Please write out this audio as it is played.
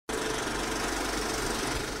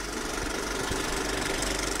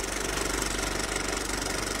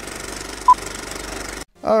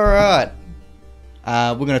Alright.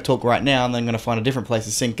 We're going to talk right now and then going to find a different place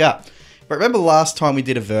to sync up. But remember last time we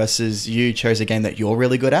did a versus, you chose a game that you're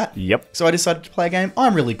really good at? Yep. So I decided to play a game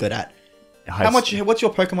I'm really good at. What's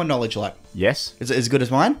your Pokemon knowledge like? Yes. Is it as good as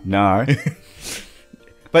mine? No.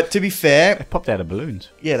 But to be fair... It popped out of balloons.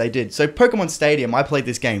 Yeah, they did. So Pokemon Stadium, I played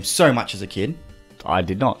this game so much as a kid. I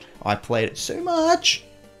did not. I played it so much.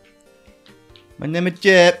 My name is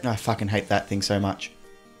Jep. I fucking hate that thing so much.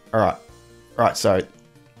 Alright. Alright, so...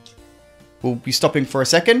 We'll be stopping for a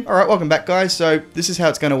second. Alright, welcome back, guys. So, this is how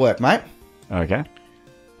it's going to work, mate. Okay.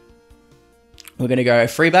 We're going to go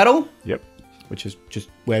free battle. Yep. Which is just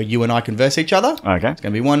where you and I converse each other. Okay. It's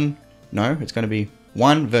going to be one... No, it's going to be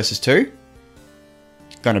 1 versus 2.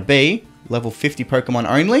 It's going to be level 50 Pokemon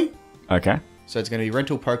only. Okay. So, it's going to be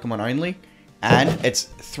rental Pokemon only. And it's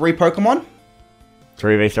 3 Pokemon.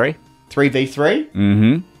 3v3? 3v3.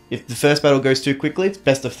 Mm-hmm. If the first battle goes too quickly, it's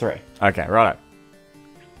best of 3. Okay, right.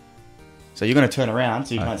 So you're going to turn around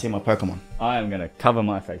so you can't see my Pokemon. I am going to cover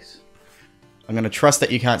my face. I'm going to trust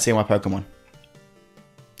that you can't see my Pokemon.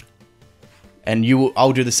 And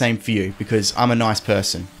I'll do the same for you because I'm a nice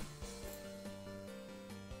person.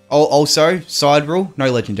 Oh, also, side rule,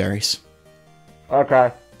 no legendaries.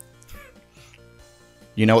 Okay.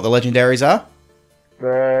 You know what the legendaries are?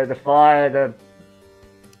 The fire, the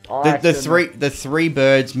ice, The three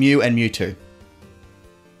birds, Mew and Mewtwo.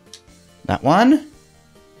 That one.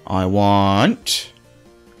 I want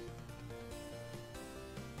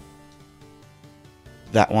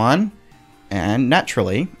that one. And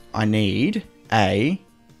naturally, I need a...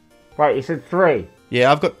 Wait, you said 3?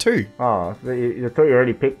 Yeah, I've got 2. Oh, I thought you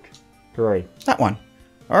already picked 3. That one.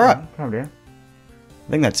 Alright. Calm down. I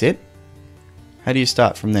think that's it. How do you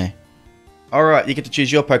start from there? Alright, you get to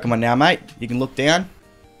choose your Pokemon now, mate. You can look down.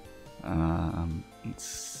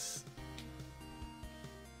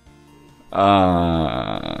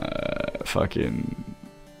 Fucking...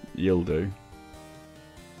 You'll do.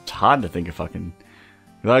 It's hard to think of fucking...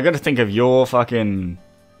 I got to think of your fucking...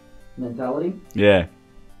 Mentality? Yeah.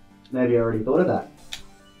 Maybe I already thought of that.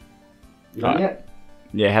 You done yet?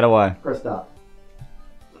 Yeah, how do I... Press start.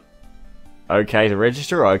 Okay to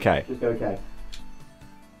register or okay? Just okay.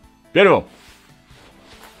 Beautiful.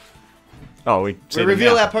 Oh, we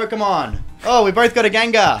reveal our Pokemon. Oh, we both got a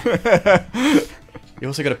Gengar. You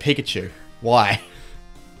also got a Pikachu. Why?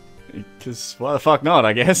 Because why the fuck not,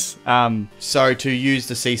 I guess. So to use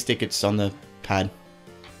the C stick, it's on the pad.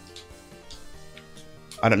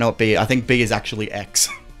 I don't know what B is. I think B is actually X.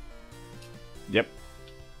 Yep.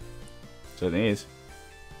 Certainly is.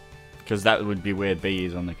 Because that would be where B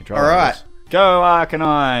is on the controller. Alright. Go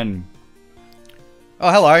Arcanine!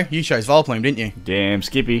 Oh, hello. You chose Volplume, didn't you? Damn,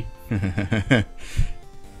 Skippy. Of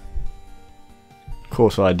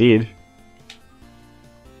course I did.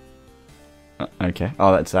 Okay.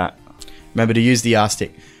 Oh, that's that. Remember to use the R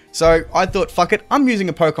stick. So I thought, fuck it. I'm using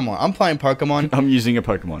a Pokemon. I'm playing Pokemon. I'm using a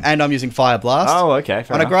Pokemon. And I'm using Fire Blast. Oh, okay.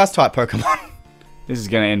 Fair on enough. a grass type Pokemon. This is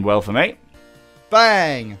going to end well for me.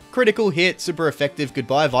 Bang! Critical hit, super effective.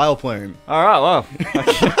 Goodbye, Vileplume. Alright, well.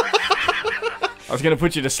 I was going to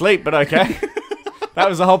put you to sleep, but okay. That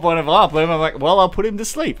was the whole point of Vileplume. I'm like, well, I'll put him to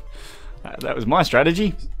sleep. That was my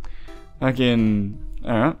strategy.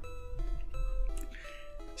 Alright.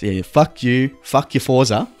 So yeah, fuck you. Fuck your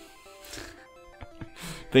Forza.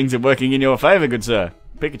 Things are working in your favour, good sir.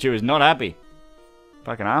 Pikachu is not happy.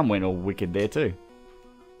 Fucking arm went all wicked there too.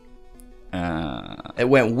 It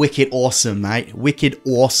went wicked awesome, mate. Wicked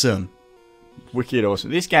awesome. Wicked awesome.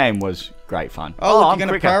 This game was great fun. Oh, look, I'm you're going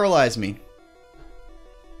to quicker. paralyze me.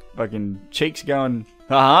 Fucking cheeks going,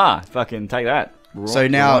 haha, fucking take that. So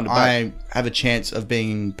now Rewind it back. I have a chance of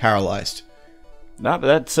being paralyzed. No, but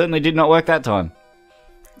that certainly did not work that time.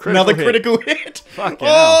 Another critical hit. Fucking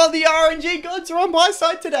oh, the RNG gods are on my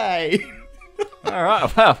side today.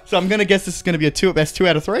 Alright, well. So I'm going to guess this is going to be a best 2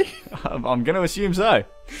 out of 3. I'm going to assume so.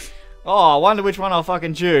 Oh, I wonder which one I'll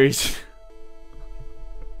fucking choose.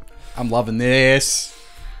 I'm loving this.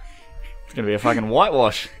 It's going to be a fucking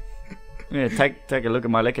whitewash. Yeah, take a look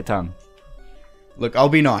at my Lickitung. Look, I'll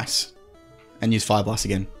be nice. And use Fire Blast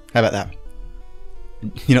again. How about that?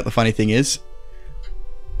 You know what the funny thing is?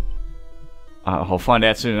 I'll find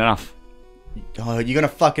out soon enough. Oh, you're going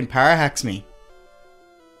to fucking parahax me.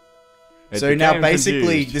 It So now became basically,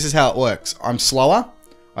 confused. this is how it works. I'm slower.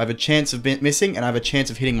 I have a chance of missing, and I have a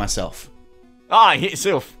chance of hitting myself. Ah, hit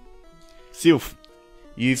yourself. Sylph.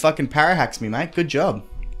 You fucking parahax me, mate. Good job.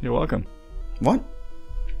 You're welcome. What?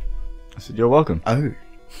 I said you're welcome. Oh.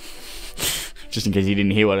 Just in case you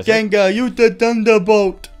didn't hear what I said. Gengar, you the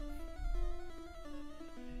Thunderbolt.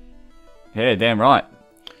 Yeah, damn right.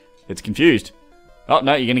 It's confused. Oh,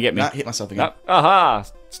 no, you're going to get me. Nah, hit myself again. No. Aha!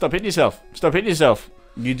 Stop hitting yourself. Stop hitting yourself.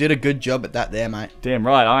 You did a good job at that there, mate. Damn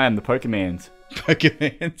right, I am the Pokemon.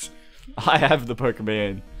 Pokemon. I have the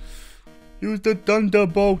Pokemon. Use the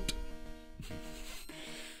Thunderbolt.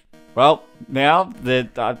 Well, now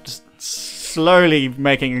that I'm just slowly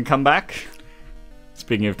making a comeback.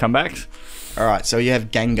 Speaking of comebacks. Alright, so you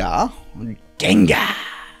have Gengar. Gengar!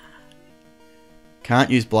 Can't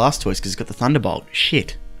use Blastoise because it's got the Thunderbolt.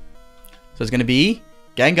 Shit. So it's going to be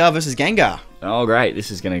Gengar versus Gengar. Oh, great.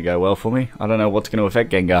 This is going to go well for me. I don't know what's going to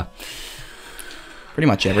affect Gengar. Pretty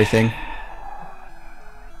much everything.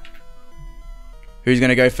 Who's going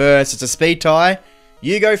to go first? It's a speed tie.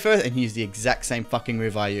 You go first and use the exact same fucking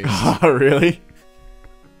move I use. Oh, really?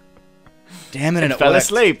 Damn it, and it Fell worked.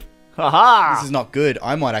 asleep. Haha! This is not good.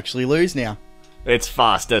 I might actually lose now. It's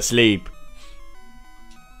fast asleep.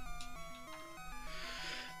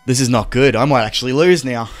 This is not good. I might actually lose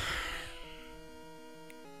now.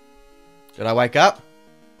 Did I wake up?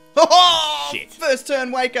 Oh, Shit. First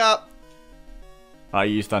turn, wake up. I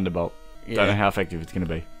use Thunderbolt. Yeah. Don't know how effective it's going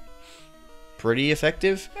to be. Pretty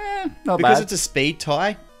effective. Not Because bad. it's a speed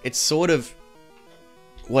tie, it's sort of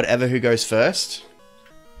whatever who goes first.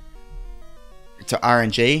 To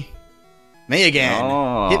RNG. Me again.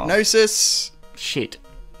 Oh. Hypnosis. Shit.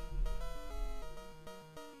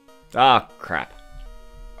 Ah, crap.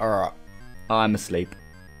 Alright. I'm asleep.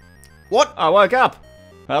 What? I woke up.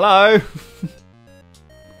 Hello.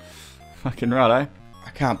 Fucking right, eh? I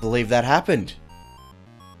can't believe that happened.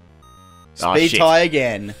 Oh, Speed shit. tie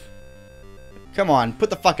again. Come on, put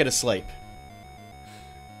the fucker to sleep.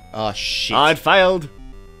 Oh, shit. I'd failed.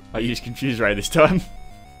 I used Confuse Ray this time.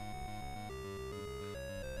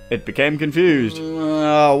 It became confused.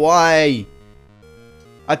 Oh, why?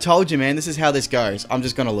 I told you, man, this is how this goes. I'm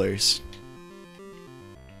just gonna lose.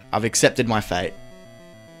 I've accepted my fate.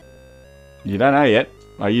 You don't know yet.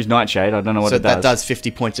 I use Nightshade. I don't know what So it does. that does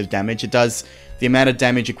 50 points of damage. It does the amount of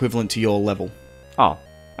damage equivalent to your level. Oh,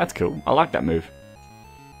 that's cool. I like that move.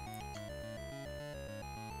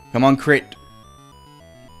 Come on, crit.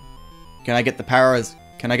 Can I get the paras?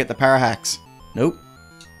 Can I get the para hacks? Nope.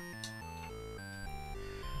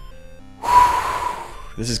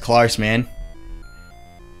 This is close, man.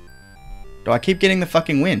 Do I keep getting the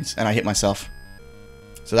fucking wins? And I hit myself.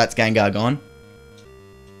 So that's Gengar gone.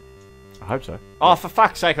 I hope so. Oh, for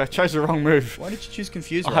fuck's sake, I chose the wrong move. Why did you choose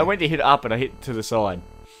Confuse Ray? I went to hit up and I hit to the side.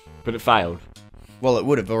 But it failed. Well, it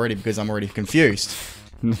would have already because I'm already confused.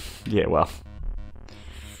 Yeah, well.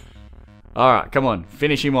 Alright, come on.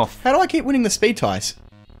 Finish him off. How do I keep winning the speed ties?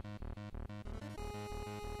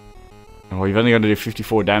 Oh, you've only got to do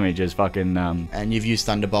 54 damage as fucking, And you've used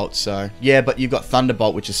Thunderbolt, so... Yeah, but you've got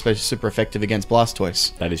Thunderbolt, which is super effective against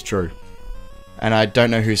Blastoise. That is true. And I don't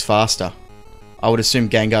know who's faster. I would assume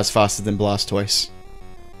Gengar's faster than Blastoise.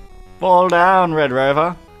 Fall down, Red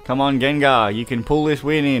Rover. Come on, Gengar. You can pull this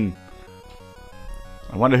win in.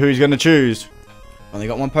 I wonder who he's going to choose. Only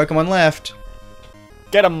got one Pokemon left.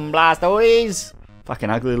 Get him, Blastoise! Fucking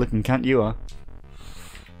ugly looking cunt you are.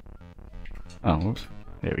 Oh, whoops.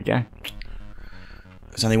 There we go.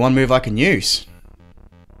 There's only one move I can use.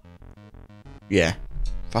 Yeah.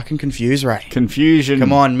 Fucking Confuse Ray. Confusion.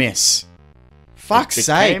 Come on, miss. Fuck's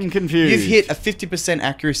became sake. confused. You've hit a 50%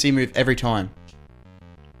 accuracy move every time.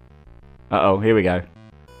 Uh-oh, here we go.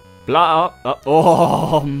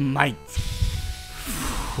 Oh, mate.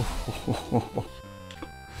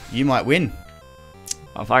 You might win.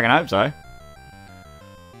 I fucking hope so.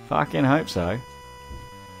 Fucking hope so.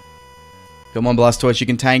 Come on, Blastoise, you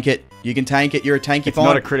can tank it. You can tank it. You're a tanky It's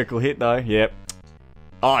not a critical hit, though. Yep.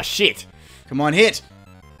 Oh, shit. Come on, hit.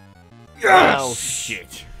 Oh,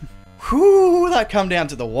 shit. Whew, that come down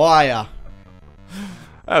to the wire.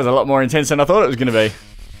 That was a lot more intense than I thought it was going to be.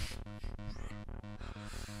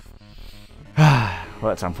 Well,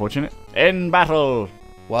 that's unfortunate. End battle.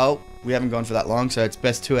 Well, we haven't gone for that long, so it's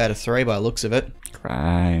best 2 out of 3 by the looks of it.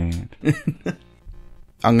 Great.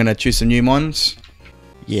 I'm going to choose some new ones.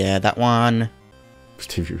 Yeah, that one.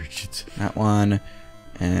 Stevie Richards. That one.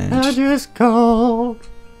 And... I just called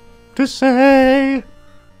to say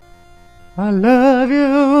I love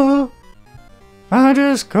you. I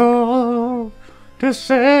just called to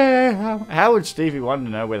say how would Stevie Wonder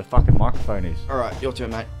know where the fucking microphone is? Alright, your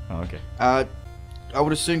turn, mate. Oh, okay. I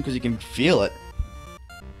would assume because you can feel it.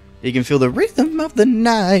 You can feel the rhythm of the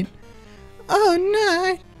night. Oh,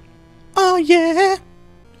 night. Oh, yeah.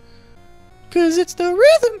 Because it's the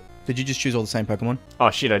rhythm. Did you just choose all the same Pokemon?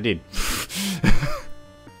 Oh shit, I did.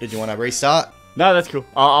 Did you want to restart? No, that's cool.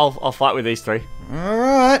 I'll fight with these 3.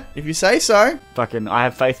 Alright, if you say so. Fucking, I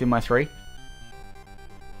have faith in my 3.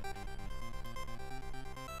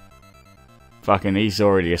 Fucking, he's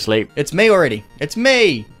already asleep. It's me already. It's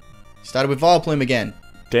me. Started with Vileplume again.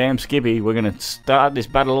 Damn, Skippy, we're gonna start this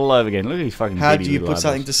battle all over again. Look at these fucking. How do you put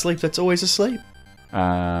something to sleep that's always asleep?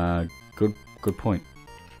 Good point.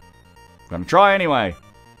 Gonna try anyway.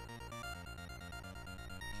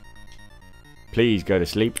 Please go to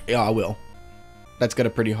sleep. Yeah, I will. That's got a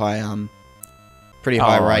pretty high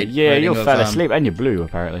rate. Yeah, you're fell asleep and you're blue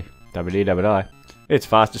apparently. WD. It's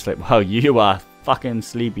fast asleep. Oh, you are fucking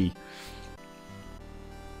sleepy.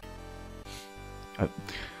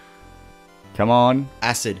 Come on.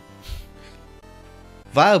 Acid.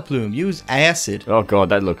 Vileplume, use acid. Oh god,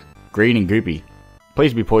 that look green and goopy.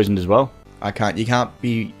 Please be poisoned as well. I can't. You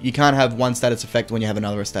can't have one status effect when you have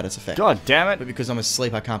another status effect. God damn it. But because I'm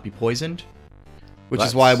asleep, I can't be poisoned. Which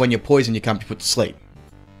is why when you're poisoned, you can't be put to sleep.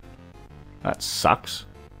 That sucks.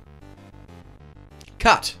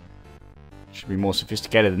 Cut. Should be more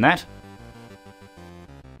sophisticated than that.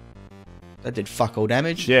 That did fuck all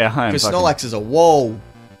damage. Yeah, I am. Because Snorlax is a wall.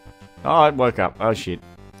 Oh, it woke up. Oh shit.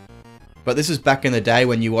 But this is back in the day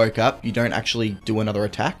when you woke up, you don't actually do another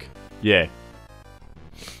attack. Yeah.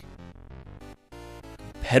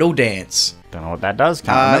 Petal Dance. Don't know what that does.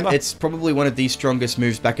 Can't remember. It's probably one of the strongest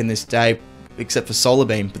moves back in this day, except for Solar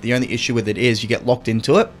Beam. But the only issue with it is you get locked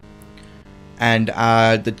into it, and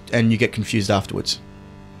you get confused afterwards.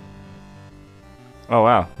 Oh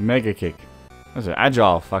wow, Mega Kick. That's an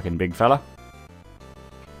agile fucking big fella.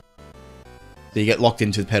 So you get locked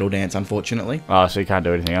into the Petal Dance, unfortunately. Oh, so you can't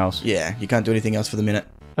do anything else. Yeah, you can't do anything else for the minute.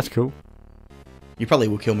 That's cool. You probably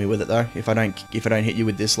will kill me with it though if I don't hit you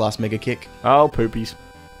with this last Mega Kick. Oh poopies.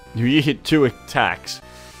 You hit 2 attacks.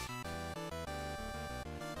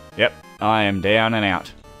 Yep, I am down and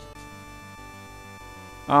out.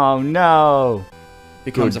 Oh no!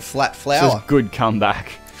 Becomes Good. a flat This flower. is good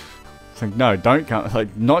comeback. It's like, no, don't come.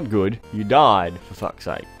 Like, not good. You died, for fuck's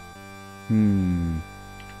sake.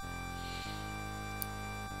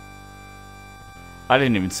 I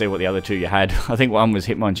didn't even see what the other two you had. I think one was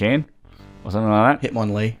Hitmonchan. Or something like that.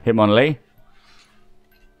 Hitmonlee. Hitmonlee.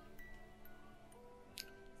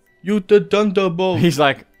 You the Thunderbolt. He's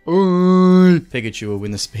like, ooh. Pikachu will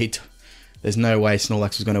win the speed. There's no way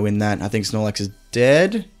Snorlax was going to win that. I think Snorlax is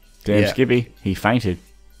dead. Damn, Yeah. Skippy. He fainted.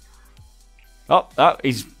 Oh,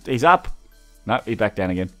 he's up. No, he's back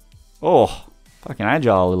down again. Oh, fucking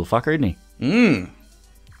agile little fucker, isn't he?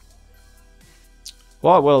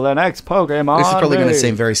 What will the next Pokemon This is probably going to be?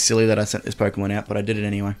 seem very silly that I sent this Pokemon out, but I did it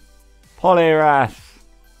anyway. Poliwrath.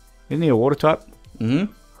 Isn't he a water type?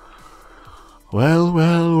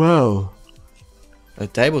 Well. The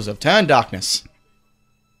tables have turned darkness.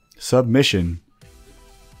 Submission.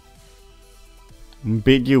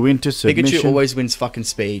 Beat you into submission. Pikachu always wins fucking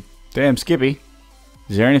speed. Damn, Skippy.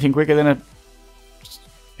 Is there anything quicker than a...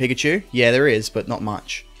 Pikachu? Yeah, there is, but not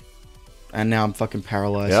much. And now I'm fucking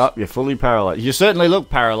paralyzed. Yep, you're fully paralyzed. You certainly look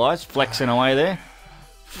paralyzed, flexing away there.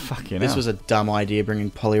 Fucking This hell. was a dumb idea, bringing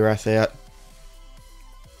Poliwrath out.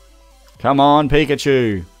 Come on,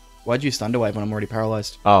 Pikachu. Why'd you use Thunder Wave when I'm already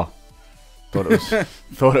paralyzed? Oh. Thought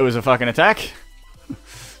it was a fucking attack.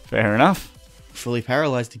 Fair enough. Fully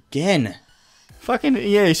paralyzed again. Fucking,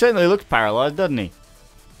 yeah, he certainly looks paralyzed, doesn't he?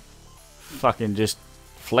 Fucking just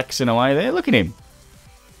flexing away there. Look at him.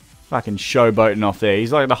 Fucking showboating off there.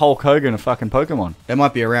 He's like the Hulk Hogan of fucking Pokemon. It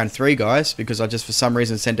might be around 3, guys, because I just for some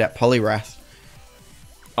reason sent out Poliwrath.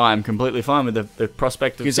 I'm completely fine with the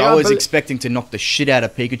prospect of... Because I was expecting to knock the shit out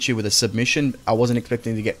of Pikachu with a submission. I wasn't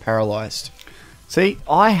expecting to get paralyzed. See,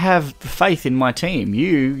 I have faith in my team.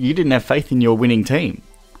 You didn't have faith in your winning team.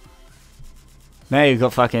 Now you've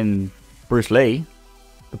got fucking Bruce Lee,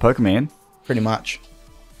 the Pokemon. Pretty much.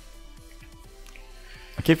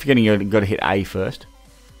 I keep forgetting you've got to hit A first.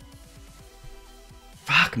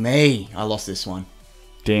 Fuck me. I lost this one.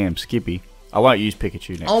 Damn, Skippy. I won't use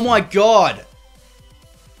Pikachu next. Oh my god.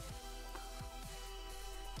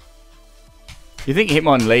 You think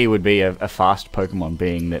Hitmonlee would be a fast Pokemon,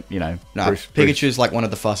 being that, you know... No, Pikachu's like one of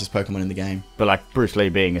the fastest Pokemon in the game. But like Bruce Lee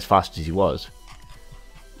being as fast as he was.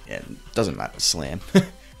 Yeah, it doesn't matter. Slam.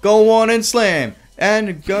 Go on and slam.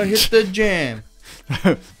 And go hit the jam.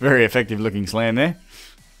 Very effective looking slam there.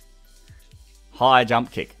 High jump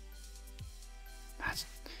kick. That's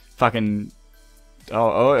fucking...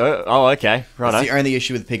 Oh, okay. Right. That's the only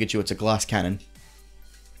issue with Pikachu. It's a glass cannon.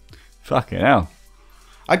 Fucking hell.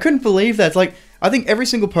 I couldn't believe that. It's like, I think every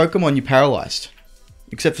single Pokemon you paralyzed.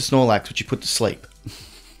 Except for Snorlax, which you put to sleep.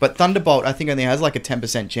 But Thunderbolt, I think, only has like a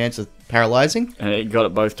 10% chance of paralyzing. And you got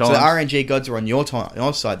it both times. So the RNG gods are on your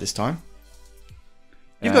side this time.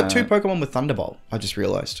 You've got 2 Pokemon with Thunderbolt, I just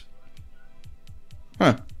realised.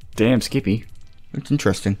 Huh. Damn, Skippy. That's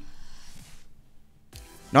interesting.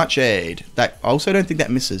 Nightshade. That I also don't think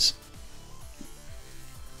that misses.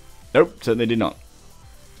 Nope, certainly did not.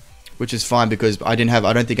 Which is fine because I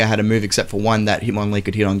don't think I had a move except for one that Hitmonlee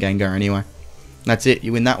could hit on Gengar anyway. That's it.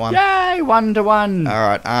 You win that one. Yay! 1-1.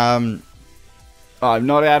 Alright, I'm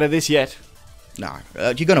not out of this yet. no.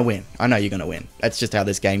 You're gonna win. I know you're gonna win. That's just how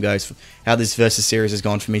this game goes. How this versus series has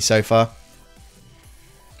gone for me so far.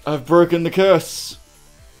 I've broken the curse.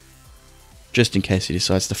 Just in case he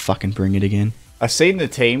decides to fucking bring it again. I've seen the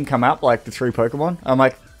team come up, like the 3 Pokemon. I'm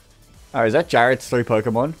like, oh, is that Jared's 3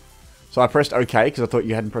 Pokemon? So I pressed OK because I thought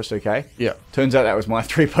you hadn't pressed OK. Yeah. Turns out that was my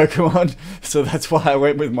 3 Pokemon. So that's why I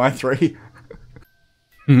went with my 3.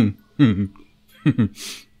 I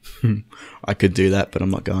could do that, but I'm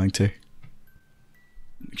not going to.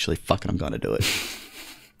 Actually, fucking, I'm going to do it.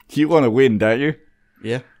 You want to win, don't you?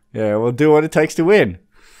 Yeah. Yeah, well, do what it takes to win.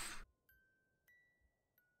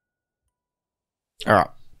 Alright.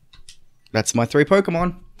 That's my 3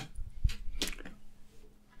 Pokemon.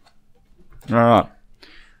 Alright.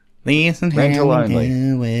 Listen, Rental how only.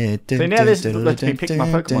 do it. See, now this lets me pick my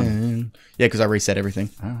Pokemon. Yeah, because I reset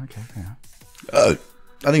everything. Oh, okay. Yeah.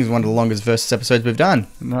 I think it's one of the longest versus episodes we've done.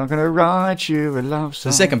 I'm not going to write you a love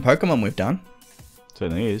song. It's the second Pokemon we've done.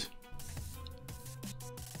 Certainly is.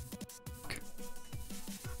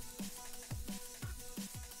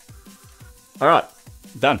 Alright.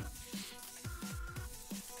 Done.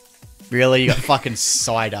 Really? You got fucking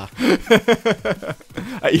Cider. You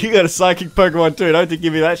got a psychic Pokemon too, don't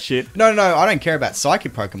give me that shit. No, I don't care about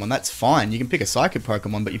Psychic Pokemon. That's fine. You can pick a Psychic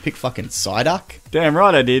Pokemon, but you pick fucking Psyduck? Damn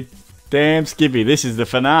right I did. Damn Skippy, this is the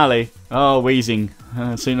finale. Oh, wheezing.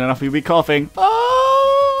 Soon enough you'll be coughing.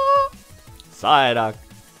 Oh! Psyduck.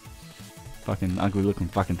 Fucking ugly looking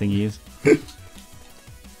fucking thing he is.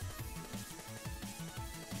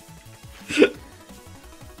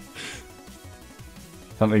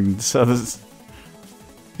 Something so this.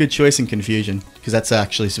 Good choice in Confusion, because that's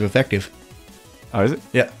actually super effective. Oh, is it?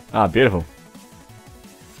 Yeah. Ah, beautiful.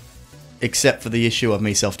 Except for the issue of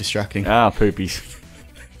me self-destructing. Ah, poopies.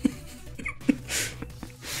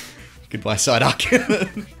 Goodbye,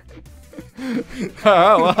 Psyduck.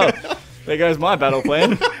 Oh, well. There goes my battle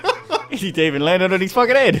plan. He even landed on his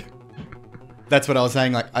fucking head. That's what I was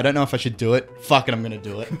saying, like, I don't know if I should do it. Fuck it, I'm gonna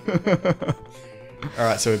do it.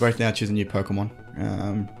 Alright, so we're both now choosing new Pokemon.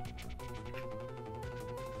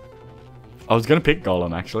 I was going to pick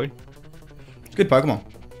Golem, actually. Good Pokemon.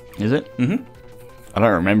 Is it? Mm-hmm. I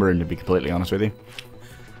don't remember him, to be completely honest with you.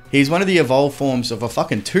 He's one of the evolved forms of a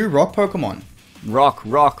fucking 2 rock Pokemon.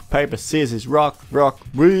 Rock, paper, scissors, rock,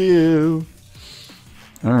 wheel.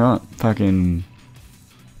 Alright, fucking...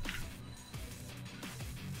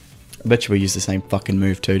 I bet you we used the same fucking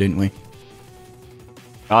move too, didn't we?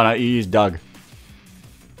 Oh no, you used Doug.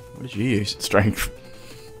 What did you use? Strength.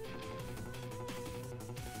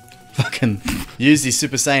 Fucking use these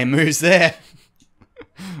Super Saiyan moves there.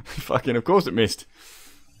 Fucking, of course it missed.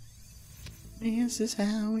 This is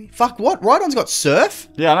how we... Fuck, what? Rhydon's got Surf?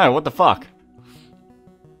 Yeah, I know, what the fuck?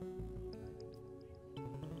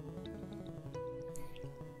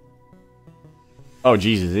 Oh,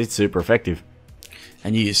 Jesus, it's super effective.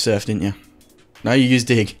 And you used Surf, didn't you? No, you used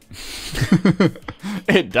Dig.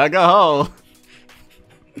 It dug a hole.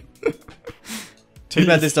 Too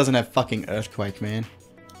bad this doesn't have fucking Earthquake, man.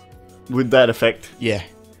 With that effect. Yeah.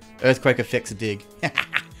 Earthquake affects a Dig.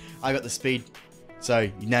 I got the speed. So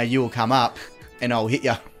now you will come up and I'll hit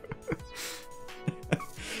you.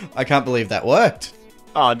 I can't believe that worked.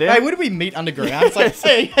 Oh, damn. Hey, where did we meet underground? It's like,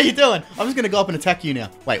 hey, how you doing? I'm just going to go up and attack you now.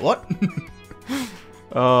 Wait, what?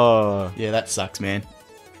 Oh. Yeah, that sucks, man.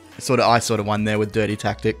 I sort of won there with Dirty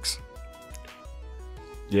Tactics.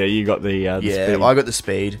 Yeah, you got the speed. I got the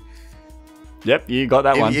speed. Yep, you got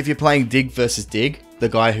that one. If you're playing Dig versus Dig, the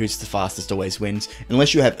guy who's the fastest always wins.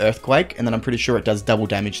 Unless you have Earthquake, and then I'm pretty sure it does double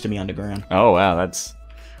damage to me underground. Oh, wow, that's...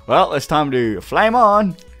 Well, it's time to flame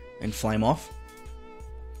on. And flame off.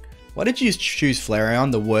 Why did you choose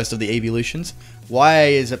Flareon, the worst of the evolutions? Why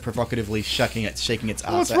is it provocatively shaking its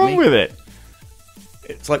ass What's at wrong me? with it?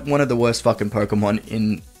 It's like one of the worst fucking Pokemon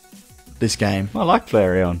in this game. I like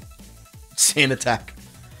Flareon. Sand attack.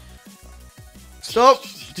 Stop!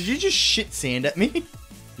 Did you just shit sand at me?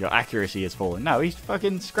 Your accuracy has fallen. No, he's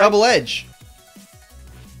fucking scraped. Double edge.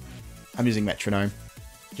 I'm using Metronome.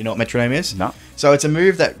 Do you know what Metronome is? No. So it's a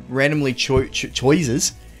move that randomly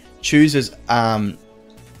chooses any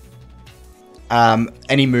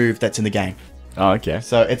move that's in the game. Oh, okay.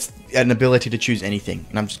 So it's an ability to choose anything.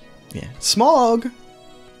 And I'm just, yeah. Smog!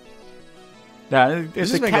 No, This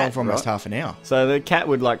it's has a been cat, going for almost right? half an hour. So the cat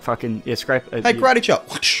would like fucking scrape. Hey, karate chop!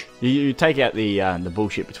 Whoosh. You take out the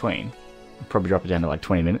bullshit between. Probably drop it down to like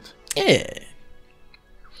 20 minutes. Yeah.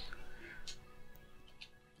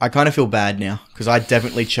 I kind of feel bad now because I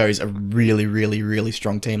definitely chose a really, really, really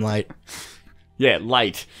strong team late. Yeah,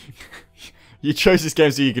 late. You chose this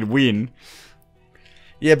game so you could win.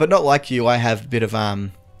 Yeah, but not like you. I have a bit of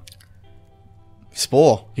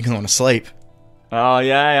Spore. You can want to sleep. Oh,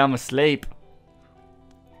 yeah, I'm asleep.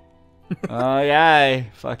 Oh, yeah.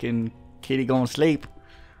 Fucking kitty gonna sleep.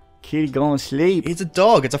 Kitty gonna sleep. It's a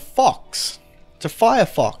dog. It's a fox. It's a fire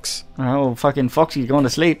fox. Oh, fucking Foxy going to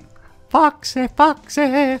sleep. Foxy,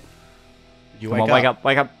 Foxy. You Come on, wake up,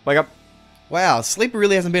 wake up, wake up. Wow, sleep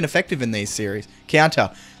really hasn't been effective in these series.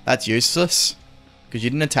 Counter. That's useless. Because you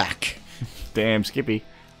didn't attack. Damn, Skippy.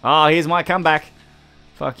 Oh, here's my comeback.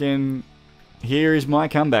 Fucking... Here is my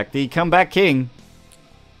comeback. The comeback king.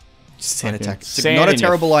 Sand Fucking attack. It's sand not a in your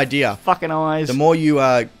terrible idea. Fucking eyes. The more you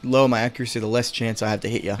lower my accuracy, the less chance I have to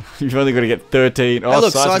hit you. You've only got to get 13. Oh, Hey,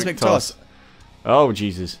 look, seismic toss. Oh,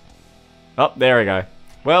 Jesus. Oh, there we go.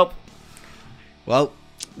 Well,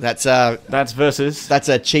 That's versus. that's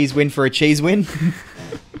a cheese win for a cheese win.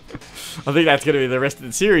 I think that's going to be the rest of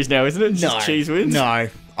the series now, isn't it? Just cheese wins? No.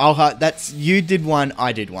 That's you did one,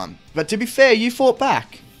 I did one. But to be fair, you fought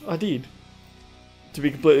back. I did. To be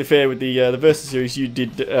completely fair with the versus series, you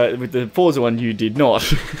did with the Forza one, you did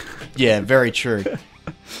not. Yeah, very true.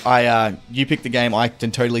 You picked the game I can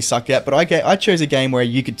totally suck at, but I chose a game where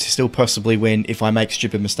you could still possibly win if I make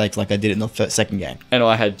stupid mistakes like I did in the second game. And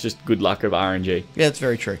I had just good luck of RNG. Yeah, that's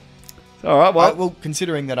very true. All right, Well,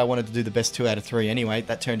 considering that I wanted to do the best 2 out of 3 anyway,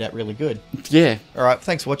 that turned out really good. yeah. All right,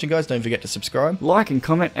 thanks for watching, guys. Don't forget to subscribe. Like and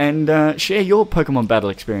comment and share your Pokemon battle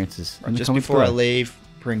experiences. in the Just comments before I below. leave,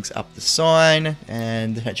 brings up the sign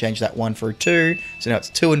and change that 1 for a 2. So now it's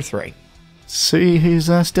 2 and 3. See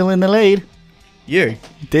who's still in the lead. You.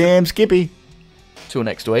 Damn Skippy. Till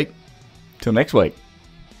next week. Till next week.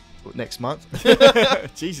 Next month.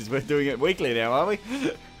 Jesus, we're doing it weekly now, aren't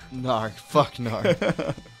we? No, fuck no.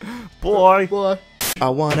 Boy. Boy. I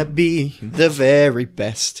wanna be the very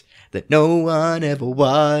best that no one ever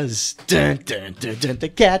was. Dun, dun, dun, dun. To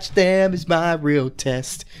catch them is my real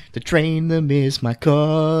test. To train them is my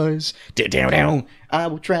cause. Down, down, down. I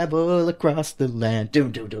will travel across the land.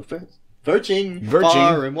 Down, down, down. Searching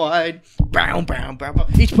far and wide. Brown, brown, brown,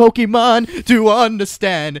 brown. Each Pokemon to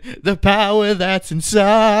understand the power that's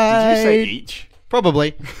inside. Did you say each?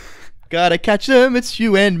 Probably. Gotta catch them, it's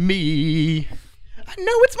you and me. I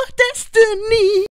know it's my destiny.